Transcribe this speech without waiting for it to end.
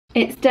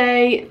It's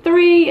day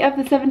 3 of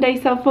the 7-day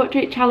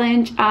self-portrait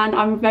challenge and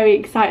I'm very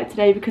excited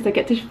today because I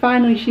get to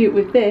finally shoot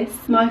with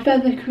this, my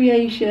feather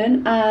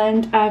creation,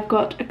 and I've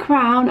got a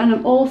crown, and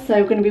I'm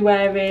also going to be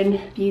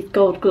wearing these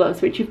gold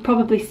gloves which you've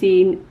probably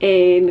seen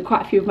in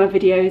quite a few of my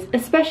videos,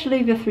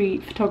 especially the 3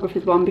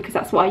 photographers one because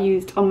that's what I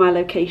used on my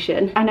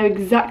location. I know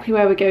exactly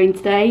where we're going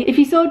today. If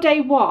you saw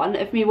day 1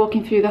 of me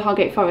walking through the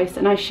Hargate Forest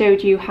and I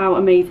showed you how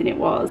amazing it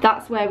was,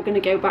 that's where we're going to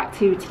go back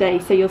to today,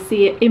 so you'll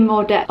see it in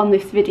more depth on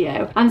this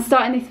video. I'm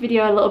starting this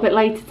video a little bit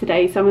later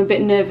today, so I'm a bit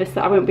nervous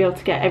that I won't be able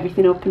to get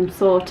everything up and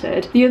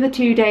sorted. The other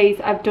 2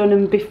 days I've done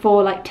them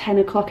before like 10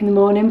 o'clock in the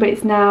morning, but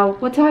it's now,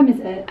 what time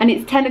is it? And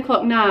it's 10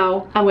 o'clock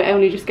now and we're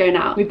only just going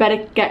out. We better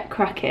get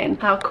cracking.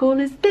 How cool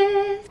is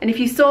this? And if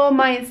you saw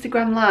my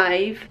Instagram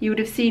live, you would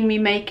have seen me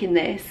making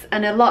this,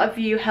 and a lot of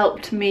you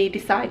helped me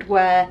decide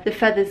where the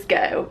feathers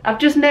go. I've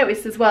just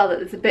noticed as well that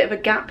there's a bit of a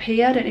gap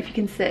here, I don't know if you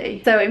can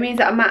see. So it means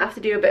that I might have to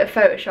do a bit of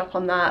Photoshop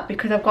on that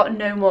because I've got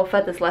no more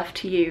feathers left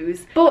to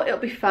use, but it'll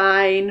be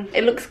fine.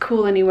 It looks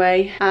cool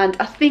anyway, and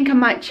I think I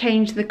might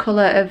change the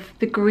colour of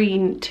the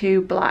green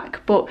to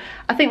black, but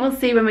I think we'll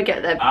see when we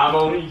get there. I'm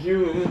only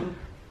human.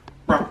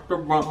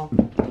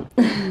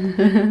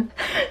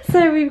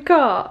 So we've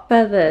got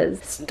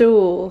feathers,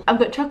 stool, I've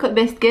got chocolate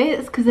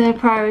biscuits because they're a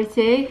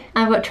priority,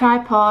 I've got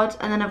tripod,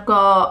 and then I've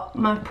got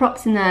my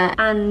props in there,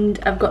 and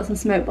I've got some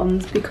smoke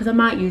bombs because I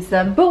might use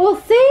them, but we'll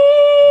see.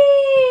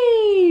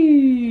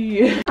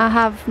 I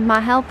have my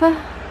helper.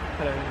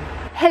 Hello.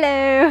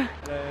 Hello.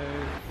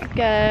 Hello.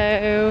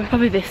 Go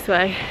probably this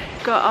way.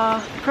 We've got our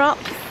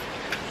props,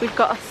 we've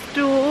got a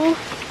stool,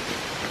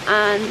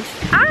 and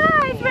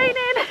it's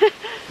raining.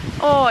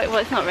 Oh, well,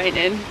 it's not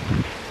raining,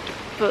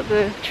 but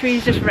the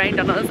trees just rained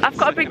on us. I've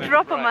got a big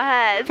drop on my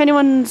head. If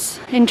anyone's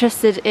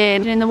interested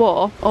in the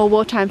war or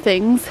wartime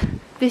things,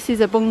 this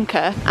is a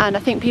bunker, and I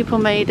think people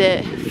made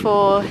it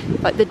for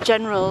like the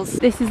generals.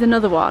 This is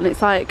another one.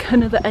 It's like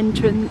another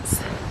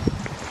entrance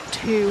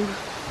to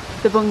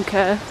the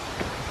bunker.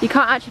 You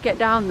can't actually get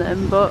down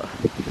them, but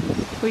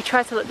we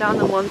tried to look down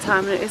them one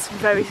time and it's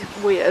very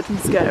weird and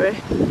scary.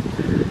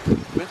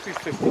 Must be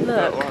 50 foot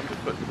or 100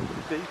 foot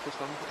deep or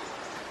something.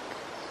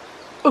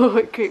 Oh,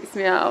 it creeps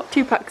me out.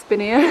 Tupac's been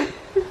here.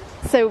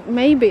 So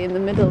maybe in the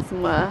middle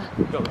somewhere.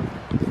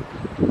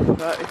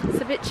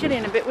 It's a bit chilly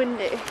and a bit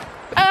windy.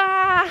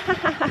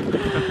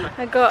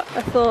 I got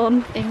a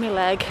thorn in my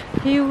leg.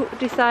 Who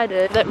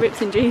decided that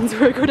rips and jeans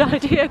were a good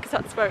idea? Because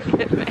that's where it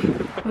hit me.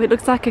 Oh, it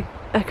looks like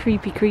a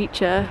creepy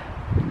creature.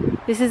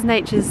 This is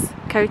nature's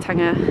coat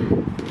hanger.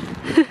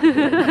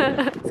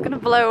 It's gonna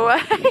blow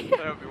away.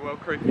 That would be well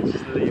creepy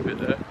just to leave it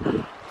there.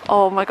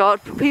 Oh my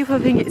god, people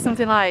think it's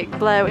something like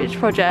Blair Witch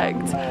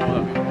Project.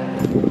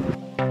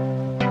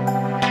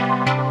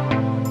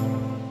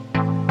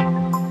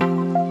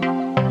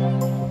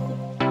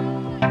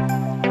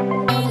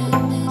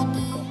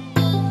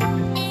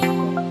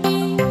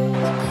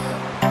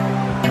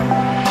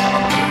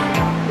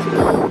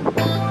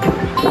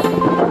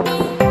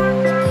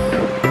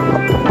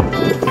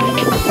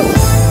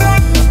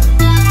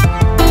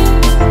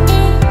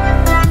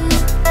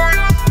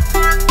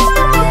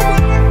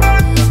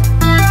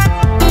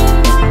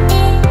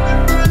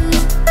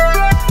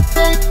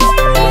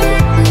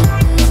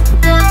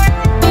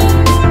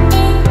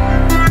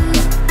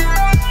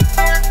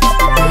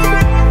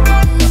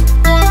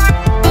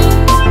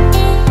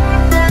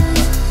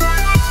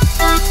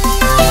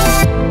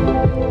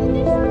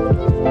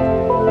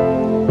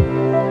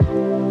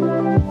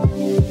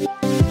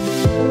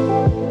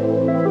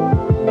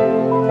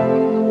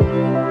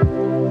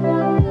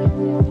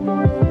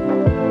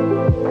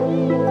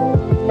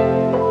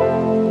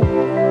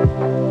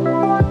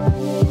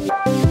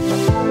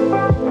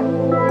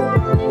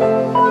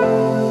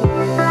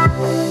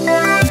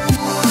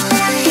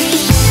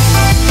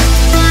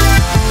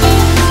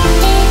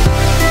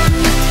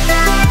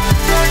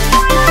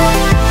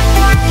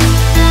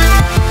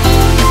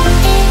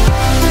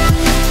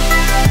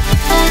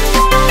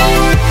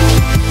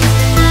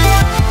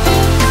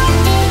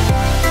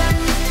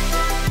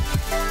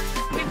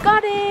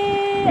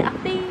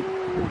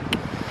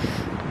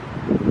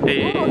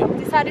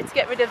 Decided to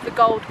get rid of the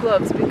gold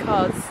gloves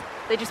because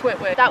they just weren't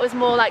working. That was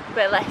more like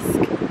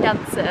burlesque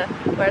dancer,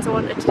 whereas I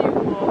wanted to do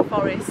more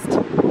forest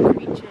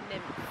creature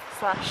nymph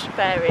slash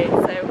fairy,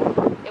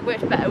 so it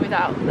worked better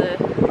without the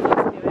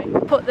gloves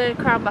anyway. Put the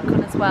crown back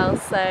on as well,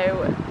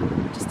 so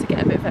just to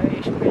get a bit of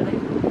variation really.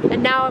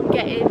 And now I'm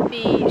getting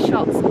the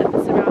shots of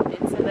the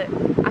surroundings so that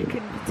I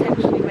can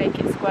potentially make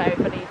it square if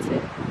I need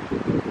to.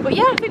 But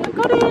yeah, I think we've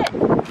got it!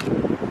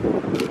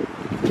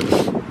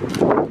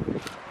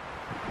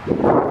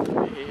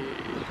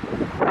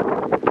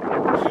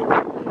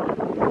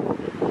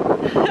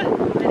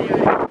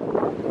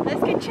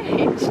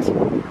 Changed.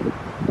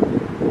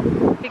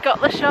 We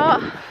got the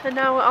shot and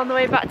now we're on the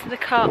way back to the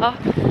car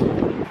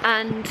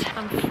and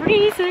I'm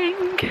freezing.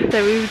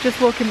 So we were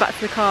just walking back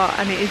to the car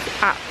and it is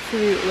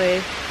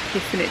absolutely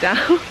pissing it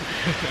down.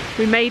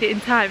 We made it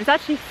in time. It's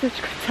actually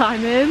such good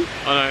timing.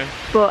 I know.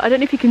 But I don't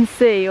know if you can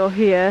see or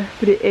hear,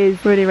 but it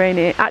is really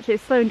rainy. Actually,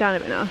 it's slowing down a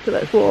bit now, so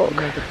let's walk.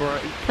 Make a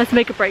break. Let's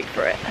make a break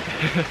for it.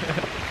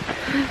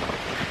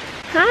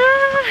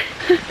 Ah!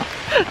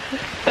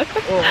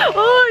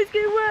 Oh, it's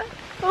getting wet.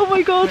 Oh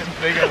my god.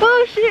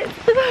 Oh shit.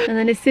 And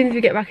then as soon as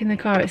we get back in the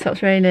car, it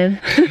stops raining.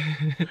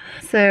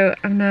 So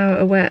I'm now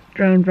a wet,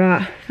 drowned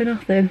rat for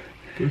nothing.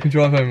 But we can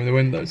drive home with the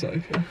windows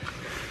open.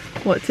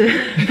 What,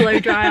 to blow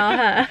dry our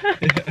hair?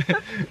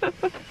 Yeah.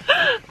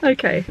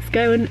 Okay, let's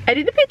go and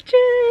edit the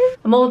pictures.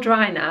 I'm all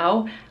dry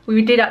now.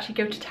 We did actually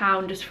go to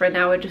town just for an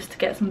hour just to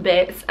get some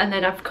bits, and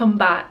then I've come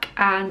back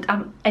and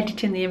I'm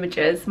editing the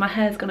images. My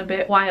hair's gone a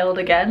bit wild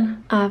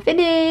again. I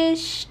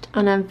finished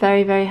and I'm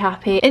very, very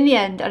happy. In the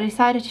end, I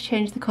decided to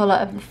change the colour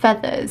of the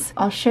feathers.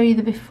 I'll show you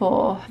the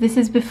before. This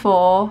is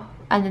before,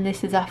 and then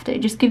this is after.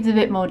 It just gives a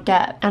bit more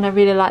depth, and I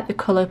really like the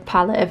colour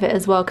palette of it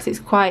as well because it's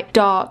quite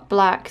dark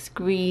blacks,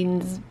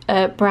 greens,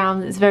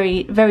 browns. It's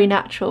very, very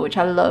natural, which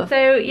I love.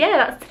 So yeah,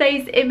 that's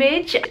today's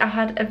image. I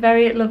had a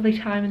very lovely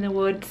time in the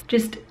woods,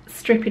 just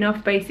stripping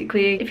off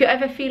basically. If you're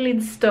ever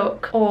feeling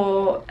stuck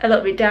or a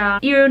little bit down,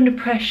 you're under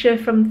pressure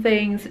from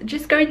things,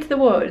 just go into the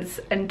woods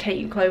and take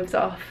your clothes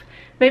off.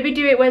 Maybe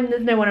do it when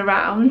there's no one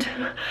around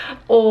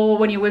or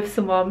when you're with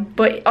someone,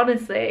 but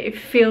honestly it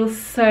feels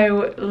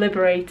so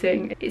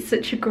liberating. It's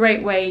such a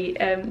great way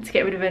to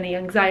get rid of any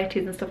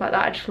anxieties and stuff like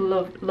that. I just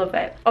love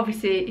it.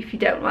 Obviously if you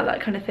don't like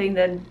that kind of thing,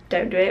 then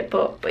don't do it,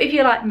 but if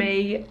you're like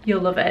me,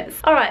 you'll love it.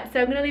 Alright,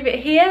 so I'm gonna leave it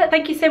here.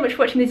 Thank you so much for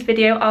watching this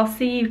video. I'll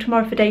see you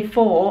tomorrow for day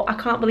 4. I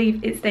can't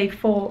believe it's day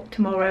 4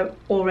 tomorrow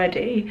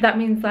already. That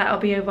means that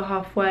I'll be over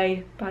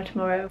halfway by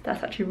tomorrow.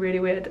 That's actually really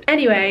weird.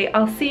 Anyway,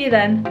 I'll see you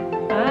then.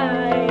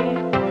 Bye.